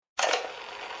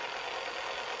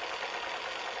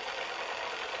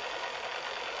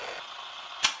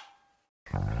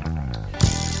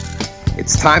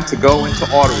It's time to go into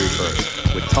Auto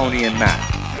Reverse with Tony and Matt,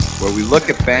 where we look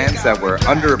at bands that were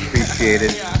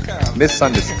underappreciated,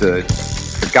 misunderstood,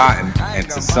 forgotten, and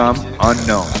to some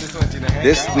unknown.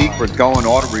 This week we're going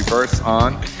Auto Reverse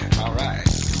on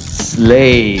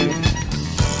Slave.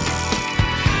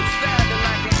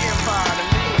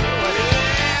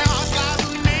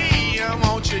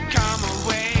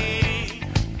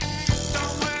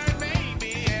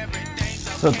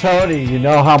 So Tony, you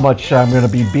know how much I'm going to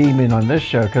be beaming on this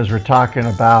show because we're talking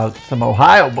about some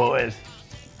Ohio boys.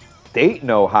 Dayton,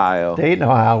 Ohio,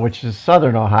 which is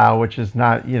Southern Ohio, which is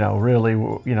not, really,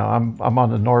 I'm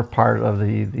on the north part of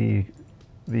the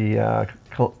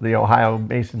Ohio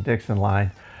Mason-Dixon line.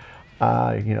 They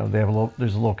have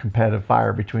there's a little competitive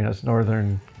fire between us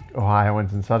Northern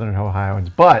Ohioans and Southern Ohioans,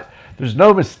 but there's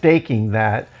no mistaking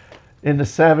that in the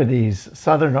 70s,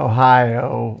 Southern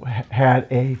Ohio had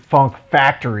a funk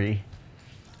factory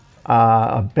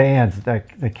of bands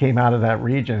that came out of that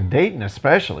region. Dayton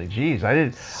especially. Geez, I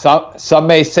didn't. Some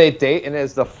may say Dayton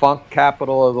is the funk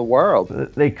capital of the world.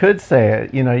 They could say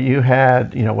it. You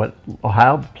had,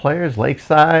 Ohio players,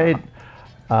 Lakeside,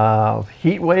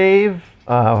 Heat Wave,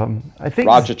 I think.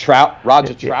 Roger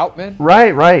Troutman.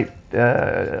 Right.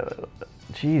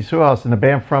 Who else in the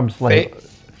band from Slave?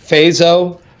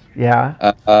 Fazo.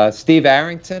 Yeah. Steve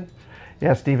Arrington.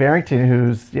 Yeah, Steve Arrington,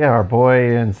 who's our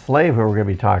boy in Slave, who we're going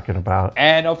to be talking about.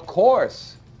 And of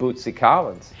course, Bootsy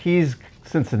Collins. He's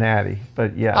Cincinnati,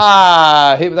 but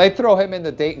yeah. They throw him in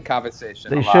the Dayton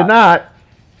conversation. They should not.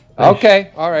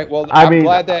 Okay, all right. Well, I'm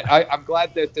glad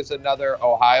that there's another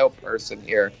Ohio person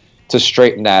here to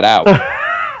straighten that out.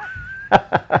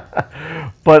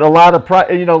 But a lot of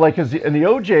and the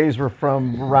OJs were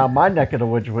from around my neck of the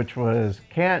woods, which was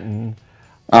Canton.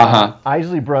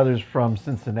 Isley Brothers from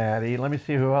Cincinnati. Let me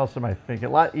see, who else am I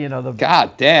thinking?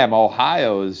 God damn,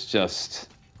 Ohio is just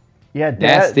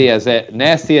nasty as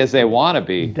they want to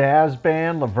be. Daz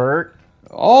Band, Levert.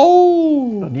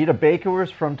 Oh, Anita Baker was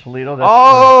from Toledo.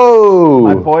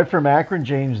 That's my boy from Akron,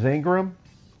 James Ingram.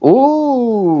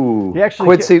 Ooh, he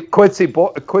actually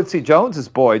Quincy Jones's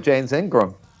boy, James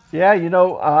Ingram. Yeah,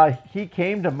 he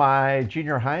came to my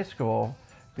junior high school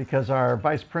because our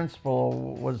vice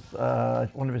principal was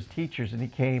one of his teachers, and he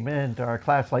came into our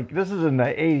class. This is in the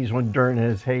 80s during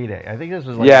his heyday. I think this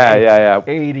was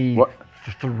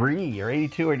 83 or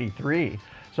 82, 83.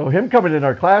 So him coming in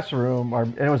our classroom,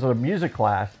 and it was a music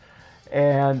class,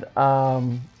 and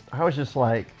I was just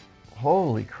like,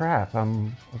 holy crap. I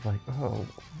was like, oh,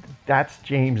 that's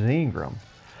James Ingram.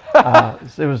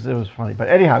 It was funny. But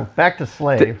anyhow, back to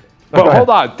Slave. But hold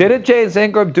on, didn't James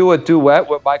Ingram do a duet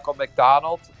with Michael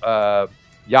McDonald?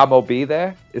 Yamo Be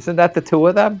There? Isn't that the two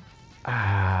of them?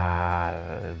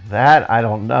 That I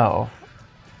don't know.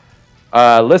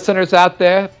 Listeners out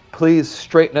there, please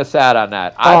straighten us out on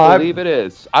that. I believe it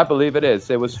is.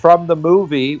 It was from the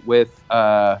movie with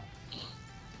what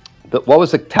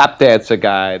was the tap dancer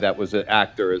guy that was an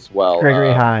actor as well?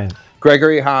 Gregory Hines.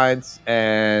 Gregory Hines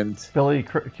and Billy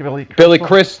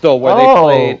Crystal,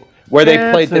 where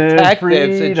they played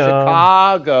detectives in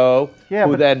Chicago,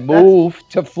 who then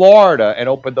moved to Florida and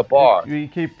opened the bar. We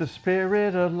keep the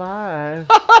spirit alive.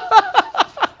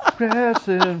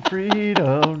 Passing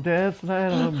freedom, dance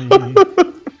night on me.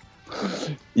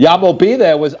 Yamo Be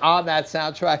There was on that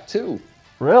soundtrack too.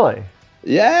 Really?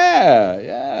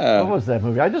 Yeah. What was that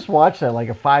movie? I just watched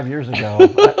that 5 years ago.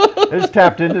 I just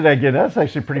tapped into that again. That's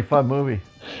actually a pretty fun movie.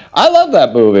 I love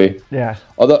that movie. Yeah.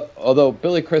 Although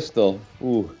Billy Crystal,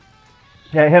 ooh.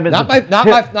 Yeah, him is not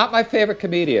my favorite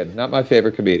comedian. Not my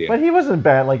favorite comedian. But he wasn't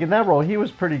bad. In that role, he was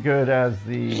pretty good as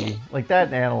that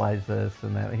and Analyze This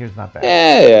and that. He was not bad.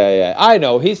 Yeah. I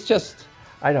know. He's just.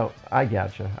 I know. I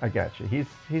gotcha. He's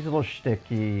a little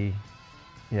shticky.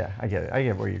 Yeah, I get it. I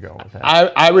get where you're going with that.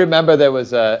 I remember there was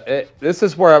this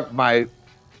is where I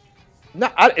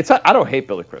don't hate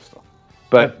Billy Crystal,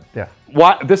 but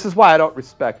this is why I don't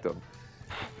respect him.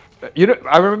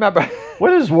 I remember.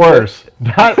 What is worse,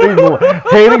 not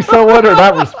hating someone or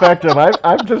not respecting him?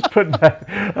 I'm just putting that.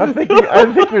 I think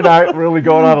we're not really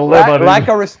going on a limb on it. Lack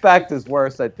of respect is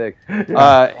worse, I think.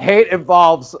 Yeah. Hate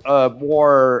involves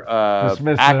more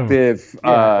active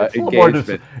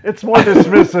engagement. It's more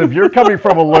dismissive. You're coming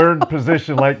from a learned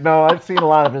position. No, I've seen a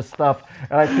lot of his stuff,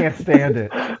 and I can't stand it.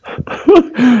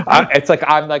 It's like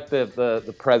I'm like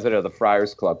the president of the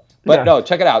Friars Club. But no,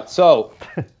 check it out. So.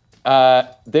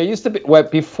 There used to be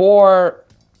before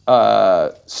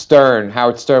Howard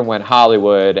Stern went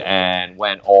Hollywood and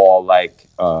went all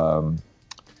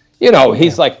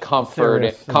he's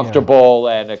comfortable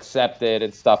and accepted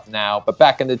and stuff now. But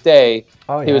back in the day,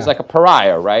 he was like a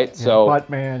pariah, right? Yeah, so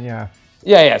Buttman, yeah.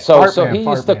 Yeah. So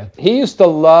Fart man. he used to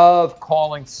love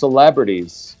calling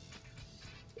celebrities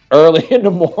early in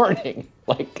the morning.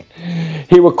 Like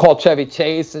he would call Chevy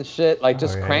Chase and shit, like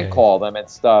just crank call them and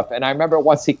stuff. And I remember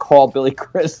once he called Billy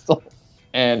Crystal,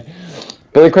 and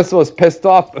Billy Crystal was pissed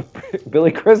off.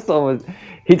 Billy Crystal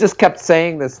he just kept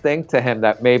saying this thing to him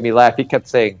that made me laugh. He kept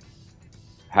saying,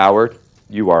 "Howard,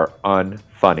 you are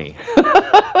unfunny."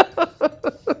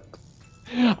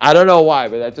 I don't know why,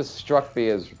 but that just struck me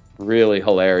as really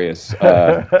hilarious,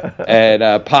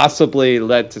 and possibly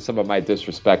led to some of my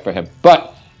disrespect for him.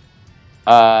 But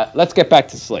let's get back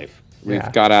to Slave.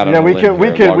 We've got out on a limb here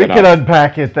we can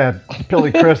unpack it, that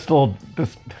Billy Crystal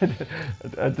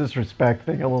disrespect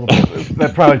thing a little bit.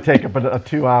 That'd probably take up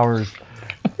 2 hours.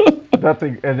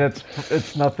 Nothing, and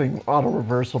it's nothing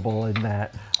auto-reversible in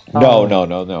that.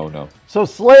 No. So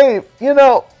Slave,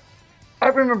 I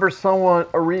remember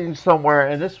reading somewhere,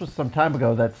 and this was some time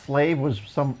ago, that Slave was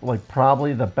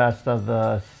probably the best of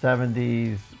the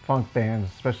 '70s funk bands,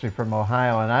 especially from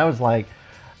Ohio. And I was like,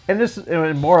 and this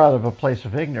is more out of a place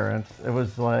of ignorance. It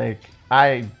was like,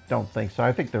 I don't think so.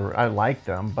 I think I like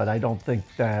them, but I don't think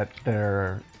that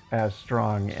they're as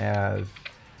strong as,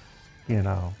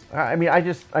 I mean, I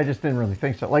just didn't really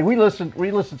think so. Like we listened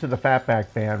to the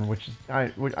Fatback Band, which is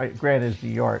granted is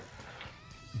New York,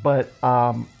 but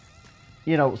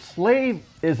Slave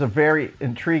is a very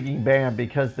intriguing band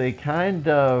because they kind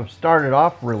of started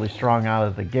off really strong out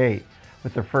of the gate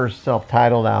with their first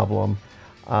self-titled album,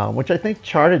 which I think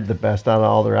charted the best out of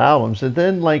all their albums. And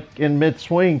then, like in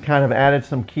mid-swing, kind of added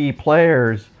some key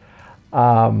players.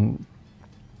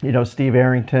 Steve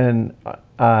Arrington,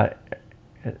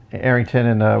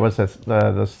 and what's that?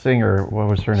 The singer? What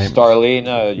was her name?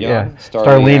 Starlina Young. Yeah,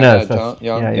 Starlina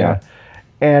Young. Yeah.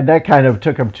 And that kind of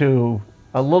took them to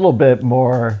a little bit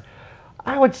more,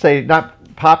 I would say, not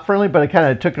pop friendly, but it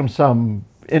kind of took them some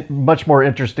much more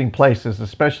interesting places.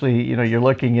 Especially, you're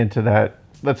looking into that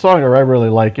song that I really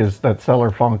like is that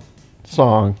Cellar Funk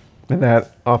song, and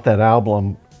that off that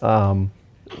album.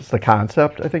 It's The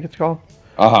Concept, I think it's called.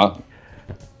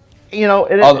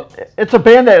 It's a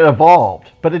band that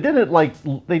evolved, but they didn't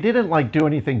do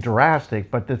anything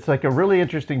drastic, but it's like a really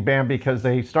interesting band because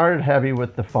they started heavy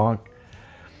with the funk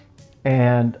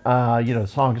and,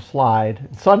 song Slide,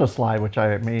 Son of Slide, which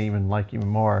I may even like even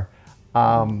more.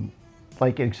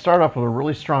 It started off with a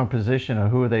really strong position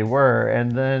of who they were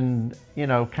and then,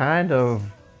 kind of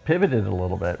pivoted a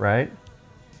little bit, right?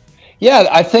 Yeah,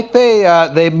 I think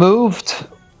they moved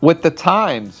with the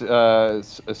times, so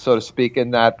to speak,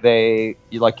 in that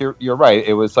you're right.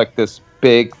 It was like this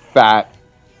big, fat,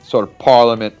 sort of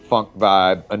Parliament funk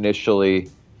vibe initially,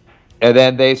 and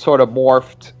then they sort of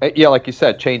morphed. Yeah, like you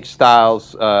said, changed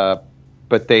styles,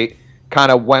 but they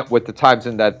kind of went with the times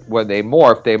in that when they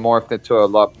morphed into a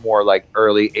lot more like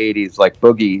early '80s like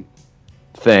boogie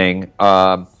thing,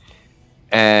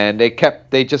 and they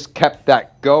just kept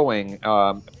that going,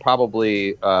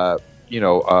 probably.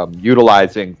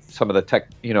 Utilizing some of the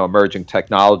emerging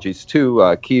technologies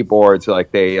too, keyboards,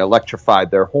 like they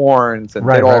electrified their horns and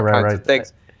did all kinds of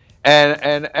things, and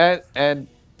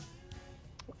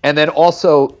then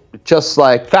also just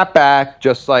like Fatback,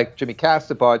 just like Jimmy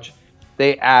Casabunch,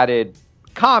 they added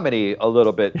comedy a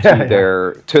little bit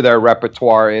to their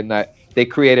repertoire in that they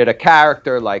created a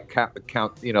character like Count,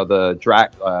 the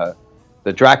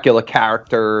Dracula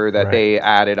character that they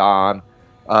added on.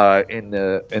 In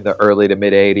the early to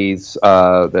mid '80s,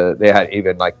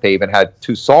 they even had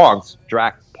 2 songs,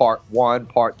 Drac Part 1,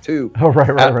 Part 2. Oh,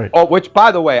 right. Which,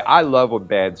 by the way, I love when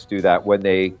bands do that, when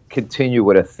they continue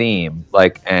with a theme,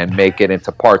 and make it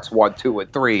into parts 1, 2,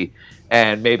 and 3,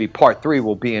 and maybe Part 3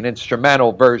 will be an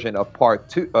instrumental version of Part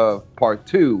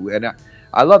 2 and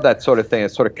I love that sort of thing, a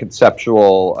sort of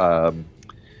conceptual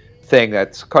thing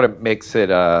that's kind of makes it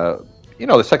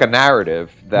it's like a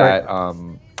narrative that.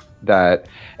 That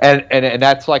and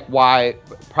that's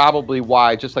probably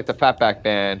why just like the Fatback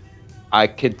Band, I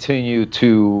continue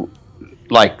to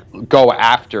go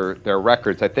after their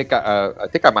records. I think I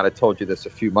might have told you this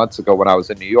a few months ago when I was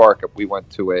in New York. We went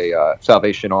to a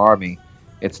Salvation Army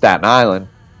in Staten Island,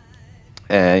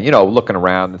 and looking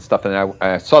around and stuff, and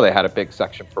I saw they had a big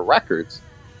section for records.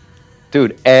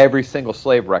 Dude, every single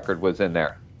Slave record was in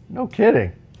there. No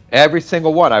kidding. Every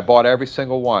single one. I bought every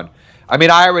single one. I mean,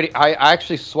 I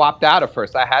actually swapped out at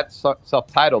first. I had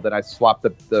self-titled, and I swapped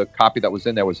the copy that was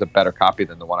in there was a better copy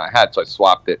than the one I had, so I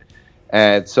swapped it.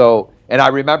 And I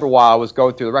remember while I was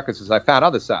going through the records, I found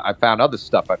other stuff. I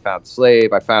found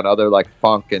Slave. I found other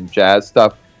funk and jazz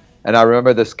stuff. And I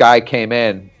remember this guy came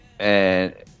in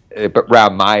and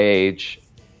around my age,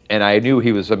 and I knew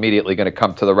he was immediately going to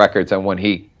come to the records. And when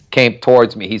he came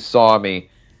towards me, he saw me.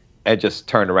 and just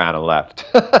turned around and left.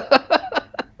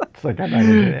 It's like I'm not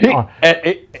gonna do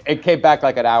it. It came back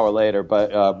like an hour later,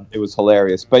 but it was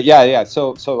hilarious. But yeah.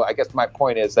 So I guess my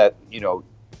point is that,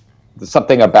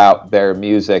 something about their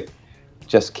music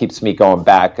just keeps me going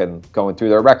back and going through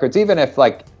their records, even if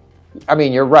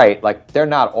you're right, like they're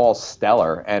not all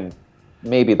stellar, and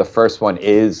maybe the first one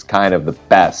is kind of the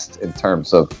best in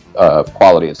terms of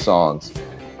quality of songs,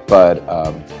 but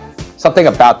something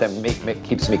about them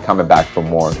keeps me coming back for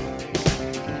more.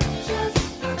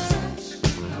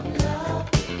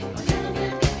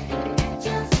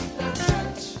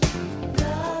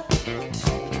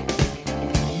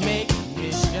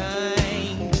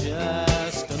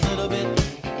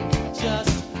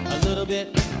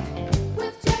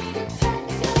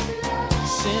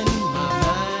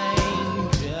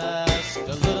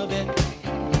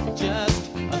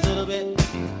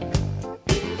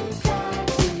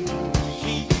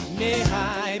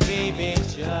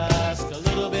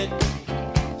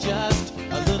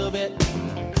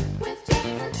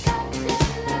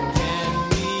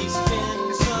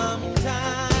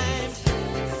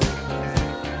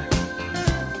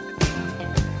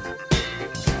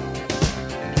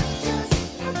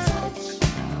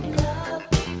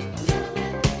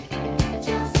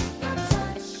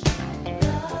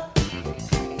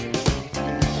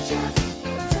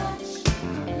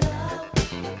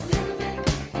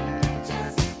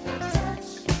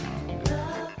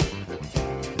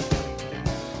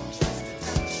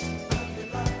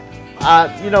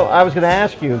 I was going to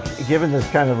ask you, given this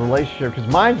kind of relationship,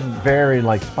 because mine's very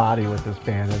spotty with this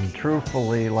band, and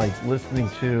truthfully, listening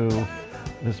to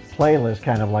this playlist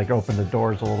kind of opened the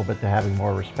doors a little bit to having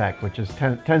more respect, which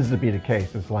tends to be the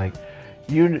case. It's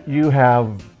you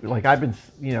have I've been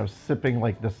sipping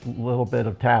this little bit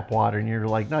of tap water, and you're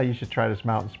like, no, you should try this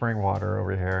mountain spring water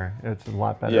over here. It's a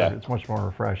lot better. Yeah. It's much more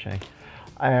refreshing,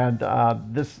 and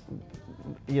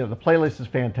the playlist is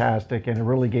fantastic, and it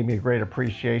really gave me a great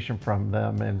appreciation from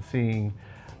them, and seeing,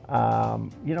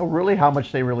 really how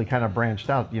much they really kind of branched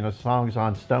out. Songs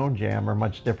on Stone Jam are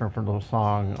much different from the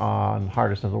song on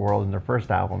Hardest in the World in their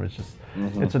first album. It's just,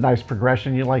 It's a nice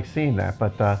progression. You like seeing that.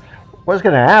 But what I was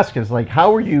going to ask is,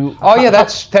 how were you? Oh yeah,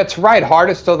 that's right.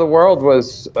 Hardest of the World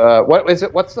was what is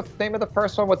it? What's the name of the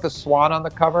first one with the swan on the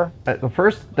cover?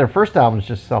 Their first album is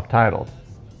just self-titled.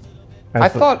 I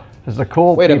thought there's a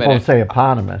cool people say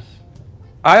eponymous.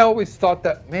 I always thought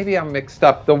that maybe I'm mixed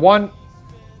up. The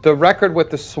record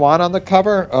with the swan on the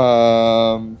cover.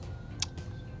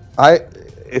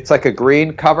 It's like a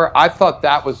green cover. I thought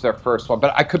that was their first one,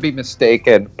 but I could be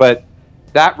mistaken. But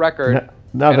that record,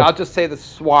 I'll just say the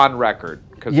Swan record.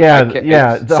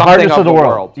 The Hardest of the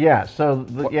World. Yeah, so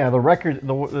the record,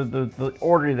 the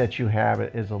order that you have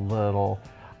it is a little.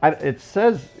 It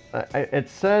says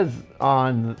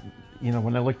on.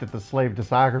 When I looked at the Slave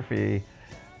discography,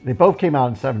 they both came out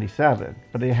in '77,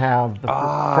 but they have the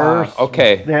first.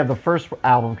 Okay. They have the first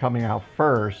album coming out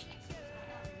first,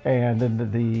 and then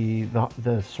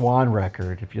the Swan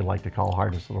record, if you like to call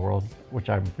Hardest of the World, which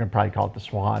I'm going to probably call it the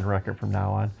Swan record from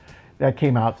now on, that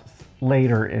came out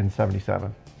later in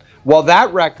 '77. Well,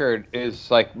 that record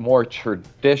is more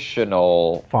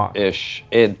traditional-ish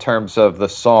in terms of the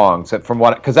songs.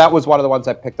 Because that was one of the ones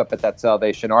I picked up at that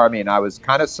Salvation Army, and I was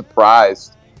kind of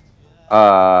surprised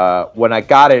when I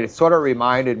got it. It sort of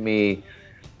reminded me,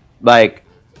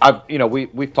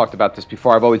 we've talked about this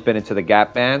before. I've always been into the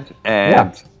Gap Band,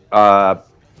 and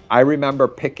I remember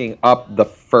picking up the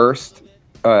first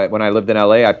when I lived in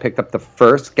LA. I picked up the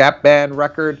first Gap Band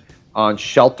record on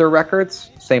Shelter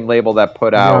Records, same label that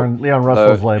put out Leon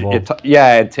Russell's label. And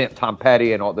Tom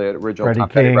Petty and all the original Freddie Tom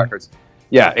King. Petty records.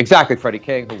 Yeah, exactly, Freddie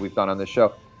King, who we've done on this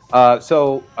show.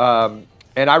 And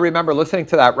I remember listening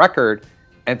to that record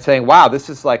and saying, "Wow, this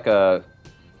is like a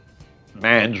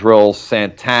Mandrill,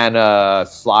 Santana,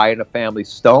 Sly and the Family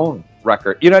Stone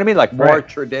record." You know what I mean? More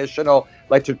traditional,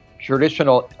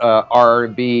 traditional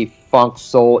R&B, funk,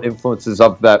 soul influences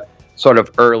of that sort of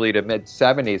early to mid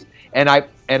 '70s. And I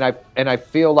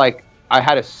feel like I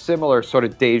had a similar sort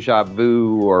of deja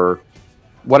vu, or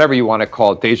whatever you want to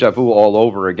call it, deja vu all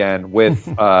over again with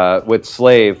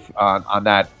Slave on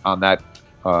that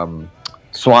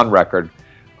Swan record.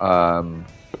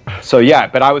 So yeah,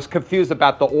 but I was confused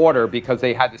about the order because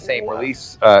they had the same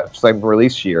release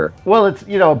year. Well, it's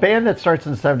a band that starts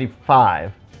in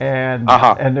 '75. And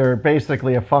they're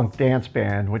basically a funk dance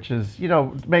band, which is,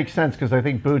 makes sense because I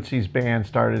think Bootsy's band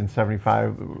started in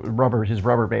 '75. His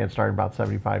Rubber band started about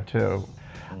 '75 too.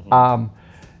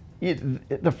 Mm-hmm.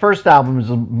 The first album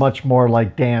is much more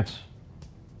like dance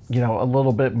a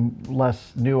little bit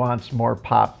less nuanced, more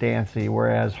pop dancey,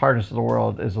 whereas Hardness of the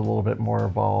World is a little bit more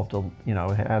evolved. It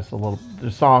has a little.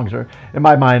 The songs are, in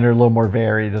my mind, are a little more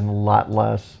varied and a lot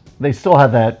less. They still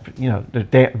have that,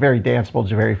 they're very danceable,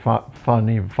 very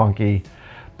funny, funky,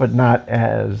 but not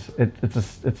as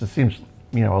it seems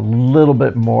a little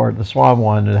bit more. The Swan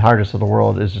one, the Hardest of the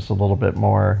World, is just a little bit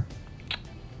more.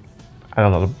 I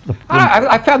don't know.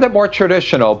 I found it more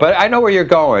traditional, but I know where you're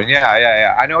going.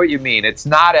 Yeah. I know what you mean. It's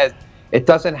not as. It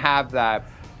doesn't have that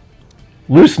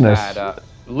looseness,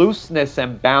 looseness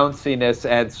and bounciness,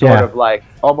 and sort of like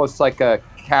almost like a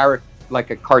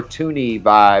cartoony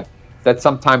vibe that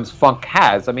sometimes funk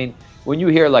has. I mean, when you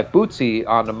hear like Bootsy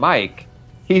on the mic,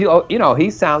 he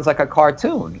sounds like a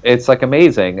cartoon. It's like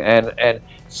amazing, and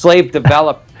Slave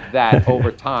developed that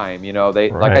over time.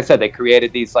 They like I said, they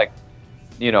created these like.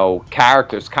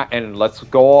 Characters, and let's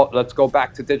go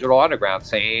back to Digital Underground,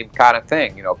 same kind of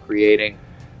thing, creating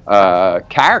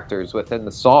characters within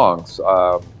the songs,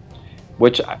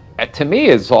 which to me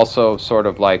is also sort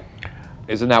of like,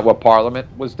 isn't that what Parliament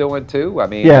was doing too? I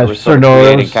mean, they were sort of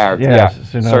creating characters,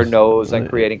 Sir Nose and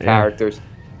creating characters,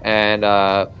 and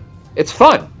it's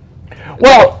fun.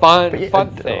 Well, like fun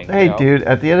thing. Hey, dude,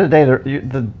 at the end of the day,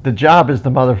 the job is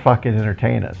to motherfucking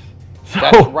entertain us. So,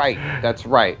 That's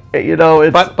right.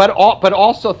 It's but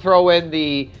also throw in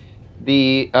the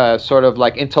sort of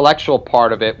like intellectual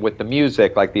part of it with the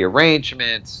music, like the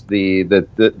arrangements, the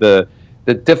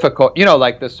difficult,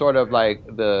 like the sort of like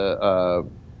the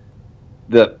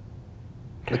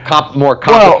more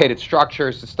complicated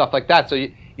structures and stuff like that. So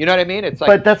you know what I mean? It's like.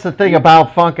 But that's the thing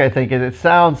about funk. I think it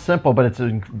sounds simple, but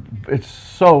it's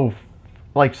so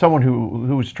like someone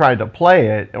who's tried to play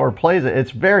it or plays it.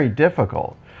 It's very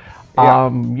difficult. Yeah.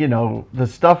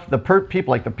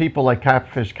 The people like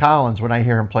Catfish Collins, when I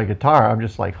hear him play guitar, I'm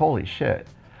just like, holy shit.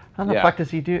 How the fuck does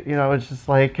he do? It's just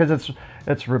like, because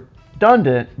it's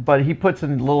redundant, but he puts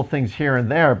in little things here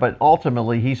and there, but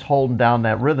ultimately he's holding down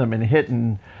that rhythm and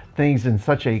hitting things in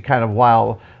such a kind of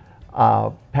wild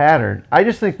pattern. I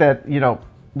just think that,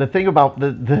 the thing about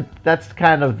that's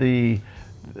kind of the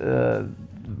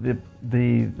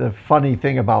funny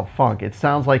thing about funk. It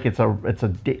sounds like it's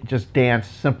just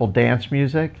simple dance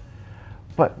music,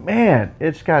 but man,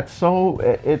 it's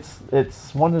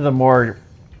one of the more,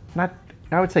 not,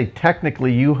 I would say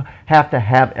technically you have to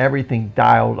have everything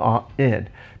dialed in,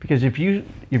 because if you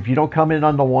don't come in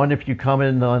on the one, if you come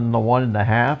in on the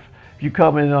 1.5, if you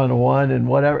come in on the one and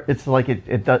whatever, it's like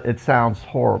it sounds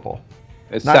horrible.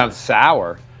 It sounds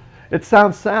sour. It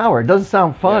sounds sour. It doesn't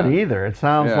sound fun either. It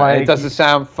sounds like it doesn't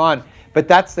sound fun. But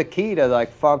that's the key to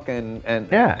like funk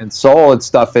and soul and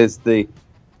stuff, is the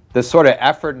sort of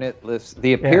effortlessness,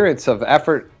 the appearance of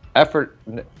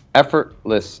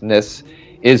effortlessness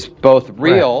is both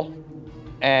real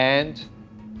and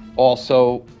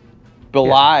also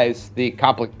belies the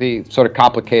sort of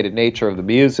complicated nature of the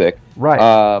music.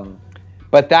 Right.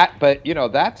 But that's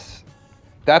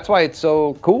why it's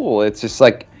so cool. It's just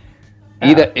like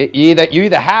you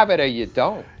either have it or you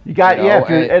don't. You got if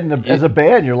you're as a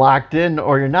band, you're locked in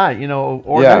or you're not.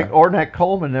 Ornette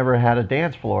Coleman never had a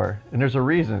dance floor, and there's a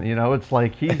reason. It's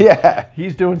like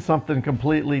he's doing something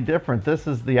completely different. This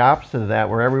is the opposite of that,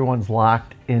 where everyone's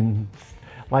locked in,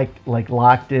 like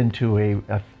locked into a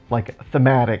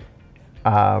thematic,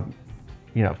 a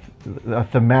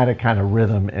thematic kind of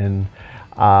rhythm, and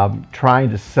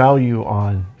trying to sell you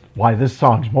on why this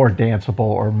song's more danceable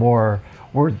or more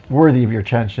worthy of your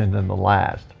attention than the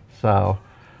last. So.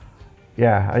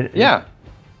 Yeah.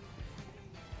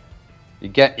 You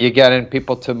getting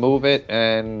people to move it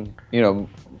and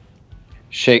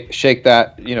shake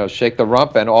that, shake the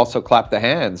rump and also clap the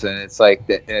hands, and it's like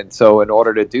and so in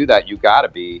order to do that you got to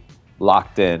be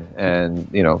locked in, and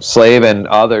Slave and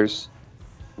others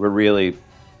were really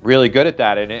good at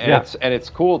that, and it's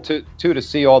cool to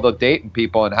see all the Dayton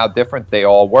people and how different they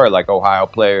all were, like Ohio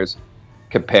players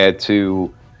compared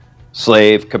to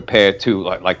Slave, compared to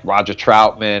like Roger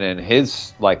Troutman and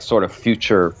his like sort of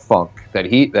future funk that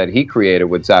he created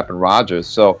with Zapp and Rogers.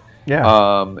 So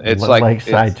it's like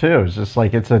Lakeside too. It's just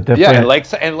like it's a different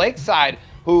Lakeside.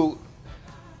 Who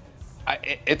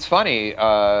it's funny.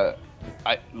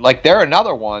 Like they're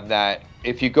another one that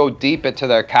if you go deep into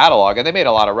their catalog, and they made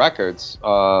a lot of records.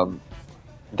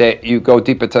 That you go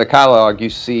deep into the catalog, you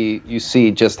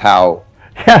see just how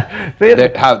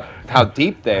how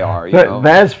deep they are.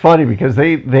 That's funny, because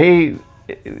they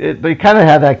kind of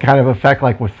have that kind of effect,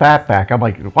 like with Fatback. I'm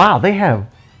like, wow, they had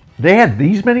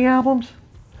these many albums.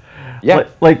 Yeah.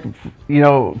 Like,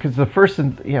 because the first,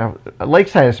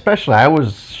 Lakeside especially, I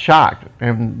was shocked,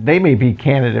 and they may be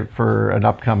candidate for an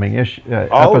upcoming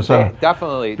episode.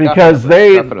 Definitely. Because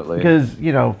definitely. because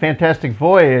Fantastic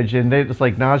Voyage, and they just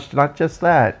like, no, it's not just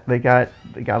that. They got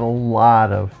a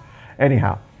lot of,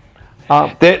 anyhow.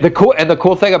 The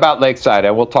cool thing about Lakeside,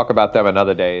 and we'll talk about them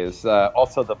another day, is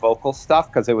also the vocal stuff,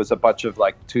 because it was a bunch of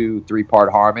like 2-3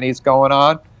 part harmonies going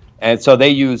on, and so they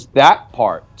used that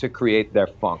part to create their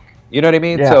funk. You know what I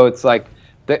mean? Yeah. So it's like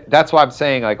that's why I'm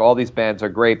saying like all these bands are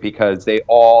great, because they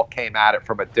all came at it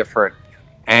from a different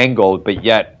angle, but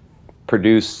yet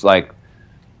produce like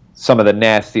some of the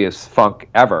nastiest funk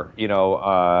ever.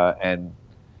 And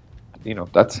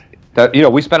that's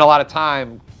that. We spent a lot of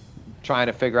time trying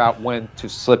to figure out when to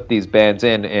slip these bands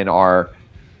in our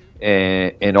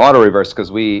auto reverse,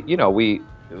 because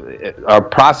our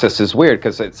process is weird,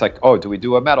 because it's like, oh, do we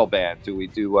do a metal band? Do we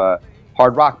do a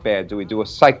hard rock band? Do we do a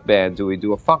psych band? Do we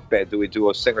do a funk band? Do we do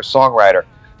a singer songwriter?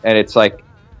 And it's like,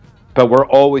 but we're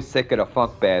always thinking of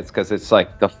funk bands, because it's like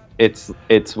it's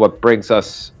what brings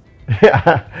us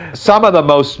some of the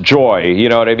most joy. You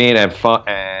know what I mean? And fun,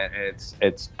 and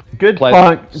it's good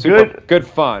pleasant, funk, good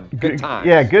fun, good times.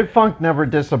 Yeah, good funk never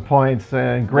disappoints,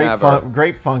 and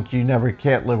great funk you never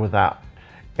can't live without.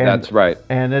 And, that's right.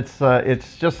 And it's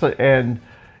just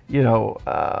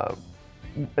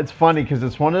it's funny, because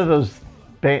it's one of those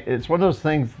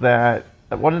things that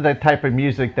one of that type of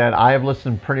music that I have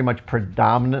listened pretty much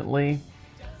predominantly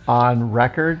on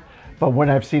record, but when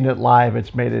I've seen it live,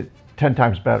 it's made it 10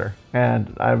 times better.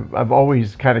 And I've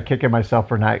always kind of kicking myself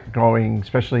for not going,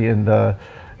 especially in the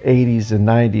 80s and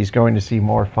 90s, going to see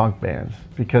more funk bands,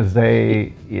 because they're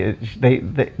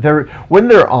when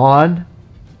they're on,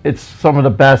 it's some of the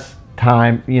best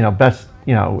time,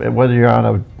 whether you're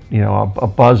on a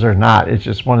buzz or not, it's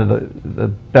just one of the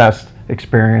best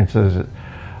experiences.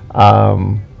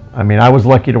 I was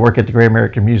lucky to work at the Great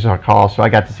American Music Hall, so I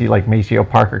got to see like Maceo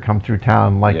Parker come through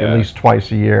town at least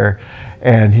twice a year,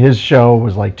 and his show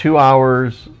was like 2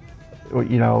 hours,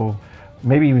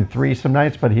 maybe even 3 some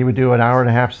nights, but he would do an hour and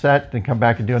a half set, then come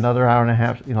back and do another hour and a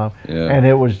half, and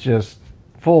it was just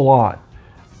full on.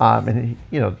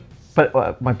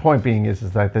 But my point being is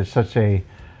that there's such a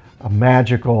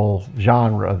magical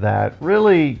genre that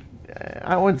really,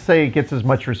 I wouldn't say it gets as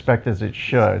much respect as it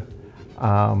should.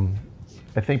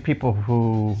 I think people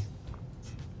who,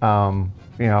 I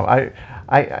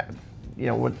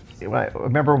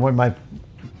remember when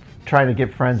trying to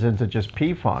get friends into just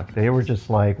P-Funk, they were just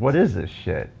like, what is this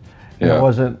shit? And it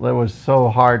was so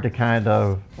hard to kind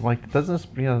of, I'm like, this is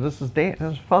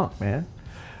funk, man.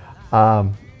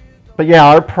 But yeah,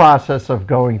 our process of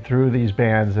going through these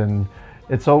bands, and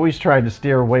it's always trying to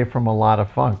steer away from a lot of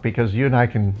funk, because you and I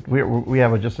we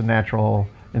have just a natural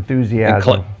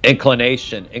enthusiasm,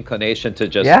 inclination to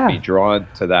just be drawn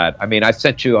to that. I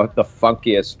sent you the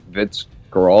funkiest Vince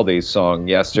Guaraldi song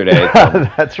yesterday.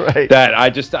 That's right. That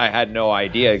I had no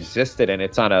idea existed, and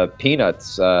it's on a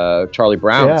Peanuts Charlie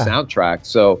Brown soundtrack.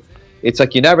 So it's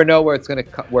like you never know where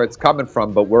it's coming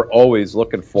from, but we're always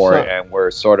looking for it, and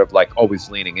we're sort of like always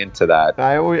leaning into that.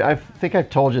 I think I've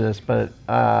told you this, but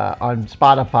on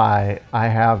Spotify I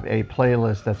have a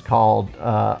playlist that's called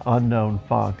Unknown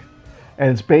Funk,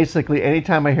 and it's basically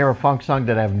anytime I hear a funk song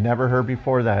that I've never heard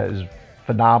before that is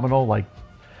phenomenal, like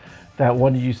that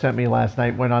one you sent me last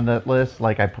night went on that list.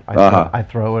 Like I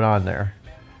throw it on there.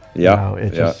 Yeah,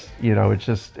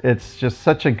 it's just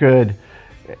such a good.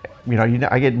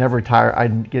 I get never tired. I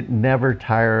get never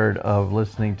tired of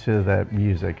listening to that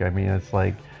music. It's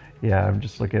like, I'm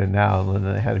just looking at it now. And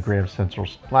then they had a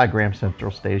lot of Graham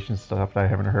Central Station stuff that I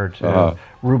haven't heard too.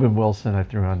 Ruben Wilson I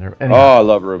threw on there. Anyway. Oh, I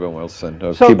love Ruben Wilson,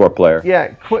 keyboard player.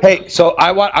 Yeah. Hey, so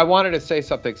I wanted to say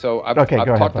something. So I've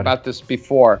talked about this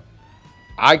before.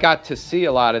 I got to see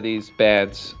a lot of these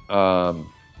bands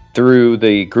through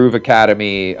the Groove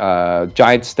Academy,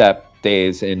 Giant Step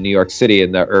days in New York City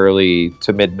in the early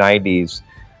to mid 90s.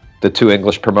 The two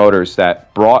English promoters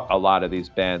that brought a lot of these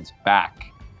bands back,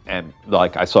 and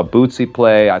like I saw Bootsy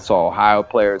play, I saw Ohio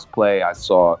Players play, I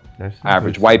saw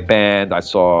Average White Band, I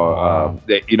saw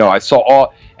I saw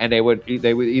all, and they would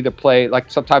either play, like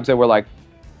sometimes they were like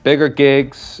bigger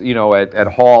gigs, at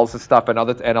halls and stuff, and a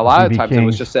lot of times it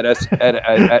was just at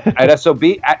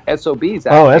SOBs. SOBs.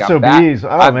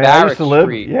 Man, I used to live.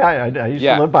 Street. Yeah, I used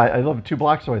to live I live 2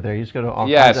 blocks away there. I used to go to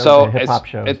all kinds of hip hop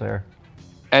shows there.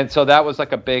 And so that was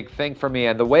like a big thing for me.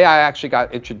 And the way I actually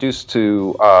got introduced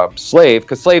to Slave,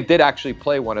 because Slave did actually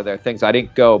play one of their things. I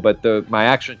didn't go, but my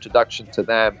actual introduction to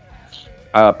them,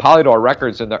 Polydor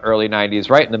Records in the early 90s,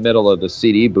 right in the middle of the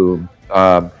CD boom,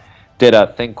 did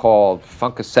a thing called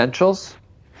Funk Essentials.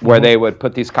 where they would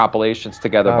put these compilations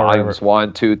together, volumes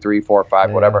 1, 2, 3, 4,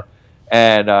 5, whatever.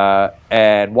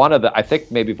 And one of the, I think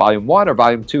maybe volume 1 or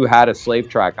volume 2 had a slave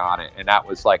track on it, and that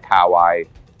was like how I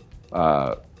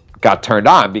got turned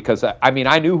on, because I mean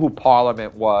I knew who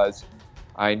Parliament was,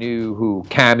 I knew who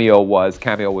Cameo was.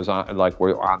 Cameo was on, like,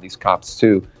 we're on these comps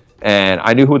too, and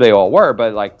I knew who they all were,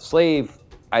 but like Slave,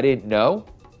 I didn't know.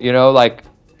 You know, like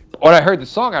when I heard the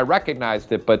song, I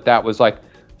recognized it, but that was like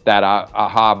that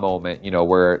aha moment, you know,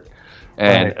 where,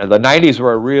 and the 90s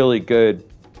were a really good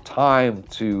time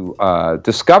to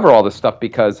discover all this stuff,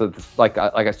 because of, like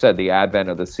I said, the advent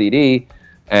of the CD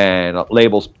and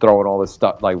labels throwing all this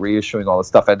stuff, like reissuing all this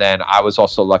stuff. And then I was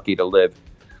also lucky to live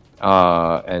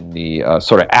in the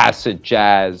sort of acid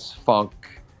jazz, funk,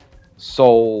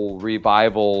 soul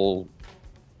revival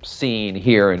scene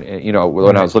here, and you know,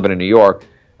 when I was living in New York,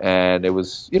 and it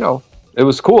was, you know, it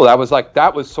was cool. That was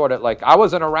sort of like, I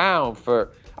wasn't around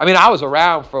for, I mean, I was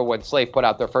around for when Slave put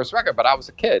out their first record, but I was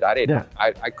a kid. I didn't,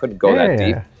 I couldn't go that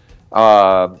deep.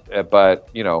 But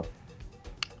you know,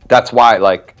 that's why,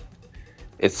 like,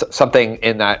 it's something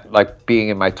in that, like, being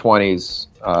in my 20s,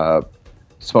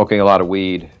 smoking a lot of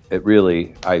weed. It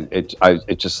really,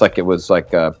 it just like, it was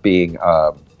like being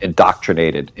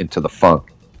indoctrinated into the funk.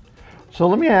 So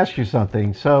let me ask you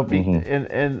something. So,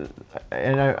 and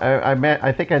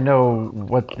I think I know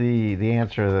what the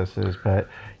answer to this is, but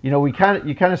you know, you kind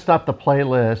of stopped the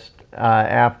playlist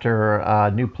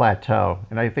after New Plateau,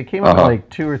 and I think came out like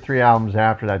 2 or 3 albums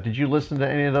after that. Did you listen to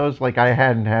any of those? Like, I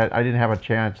didn't have a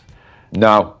chance.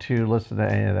 No. To listen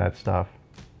to any of that stuff.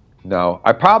 No,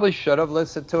 I probably should have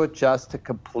listened to it just to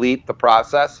complete the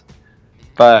process,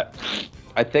 but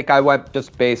I think I went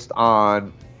just based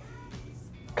on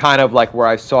kind of like where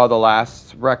I saw the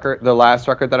last record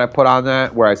that I put on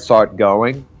that, where I saw it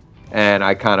going, and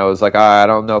I kind of was like, I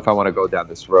don't know if I want to go down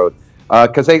this road,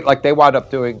 because they wound up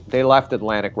they left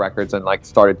Atlantic Records and like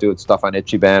started doing stuff on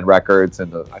Ichiban Records,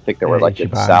 and I think they were like Ichiban,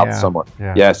 in the South somewhere,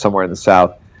 somewhere in the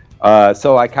South.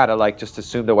 So I kind of like just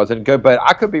assumed it wasn't good, but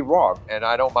I could be wrong, and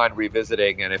I don't mind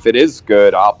revisiting. And if it is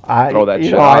good, I'll throw that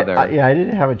shit on there. I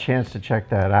didn't have a chance to check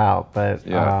that out, but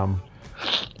I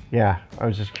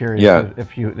was just curious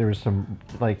if there was some,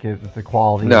 like, if the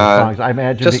quality of the songs. I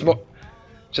imagine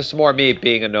just more me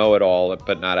being a know-it-all,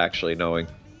 but not actually knowing.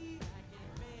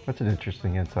 That's an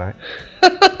interesting insight. I'll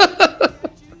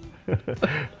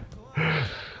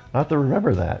have to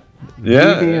remember that.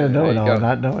 Yeah, me being a know-it-all,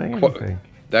 not knowing anything.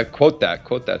 Quote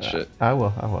that shit. I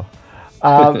will.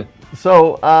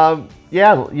 So,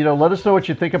 you know, let us know what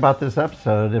you think about this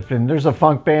episode. If there's a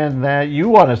funk band that you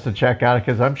want us to check out,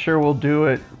 because I'm sure we'll do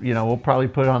it. You know, we'll probably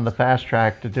put it on the fast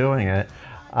track to doing it.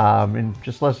 And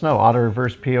just let us know,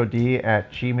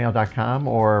 autoreversepod@gmail.com,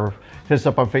 or hit us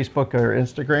up on Facebook or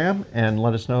Instagram and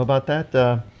let us know about that.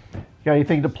 You got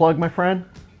anything to plug, my friend?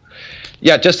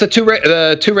 Yeah, just the two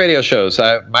radio shows.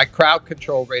 My Crowd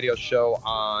Control radio show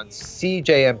on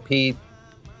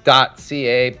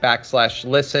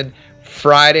cjmp.ca/listen,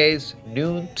 Fridays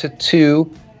noon to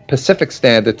 2 Pacific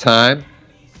Standard Time.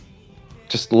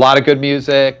 Just a lot of good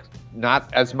music,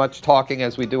 not as much talking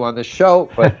as we do on this show,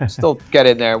 but still get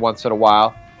in there once in a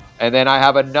while. And then I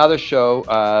have another show,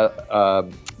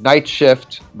 Night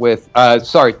Shift with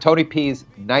Tony P's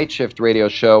Night Shift radio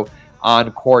show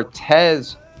on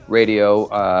Cortez Radio,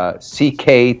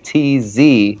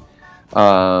 CKTZ.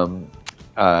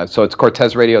 So it's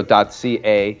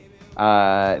cortezradio.ca.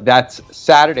 That's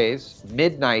Saturdays,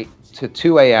 midnight to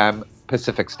 2 a.m.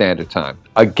 Pacific Standard Time.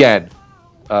 Again,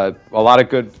 a lot of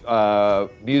good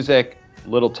music,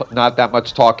 not that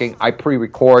much talking. I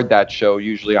pre-record that show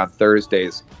usually on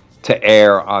Thursdays to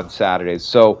air on Saturdays.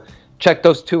 So check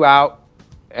those two out.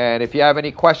 And if you have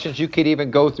any questions, you could even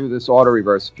go through this auto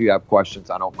reverse if you have questions.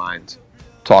 I don't mind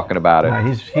talking about it.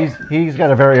 He's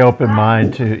got a very open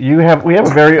mind too. We have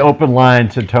a very open line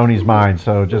to Tony's mind,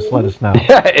 so just let us know.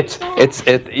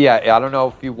 Yeah, I don't know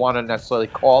if you want to necessarily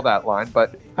call that line,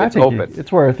 but it's open.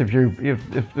 It's worth if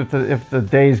the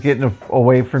day's getting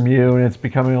away from you and it's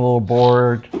becoming a little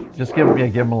bored, just give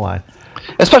him a line.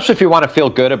 Especially if you want to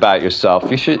feel good about yourself,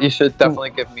 you should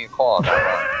definitely give me a call on that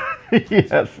line.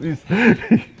 Yes. Or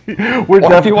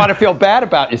if you want to feel bad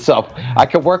about yourself, I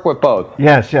can work with both.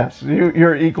 Yes.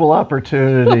 You're equal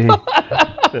opportunity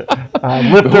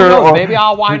lifter. Or maybe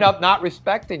I'll wind up not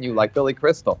respecting you like Billy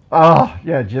Crystal. Oh,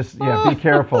 yeah, be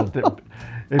careful.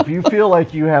 If you feel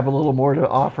like you have a little more to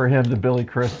offer him than Billy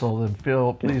Crystal, then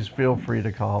please feel free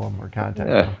to call him or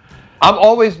contact him. I'm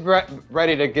always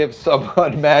ready to give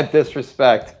someone mad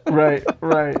disrespect. Right.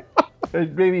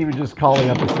 Maybe even just calling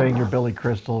up and saying you're Billy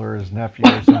Crystal or his nephew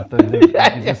or something. You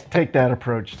just take that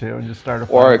approach too and just start a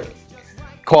fight.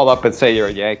 call up and say you're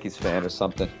a Yankees fan or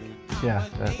something. Yeah,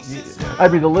 I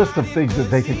mean, the list of things that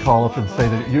they could call up and say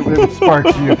that it would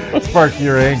spark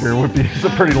your anger would be a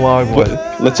pretty long one.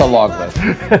 It's a long list.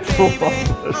 It's a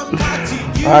long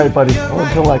list. All right, buddy. Well,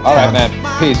 until next time. All right,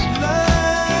 man. Peace.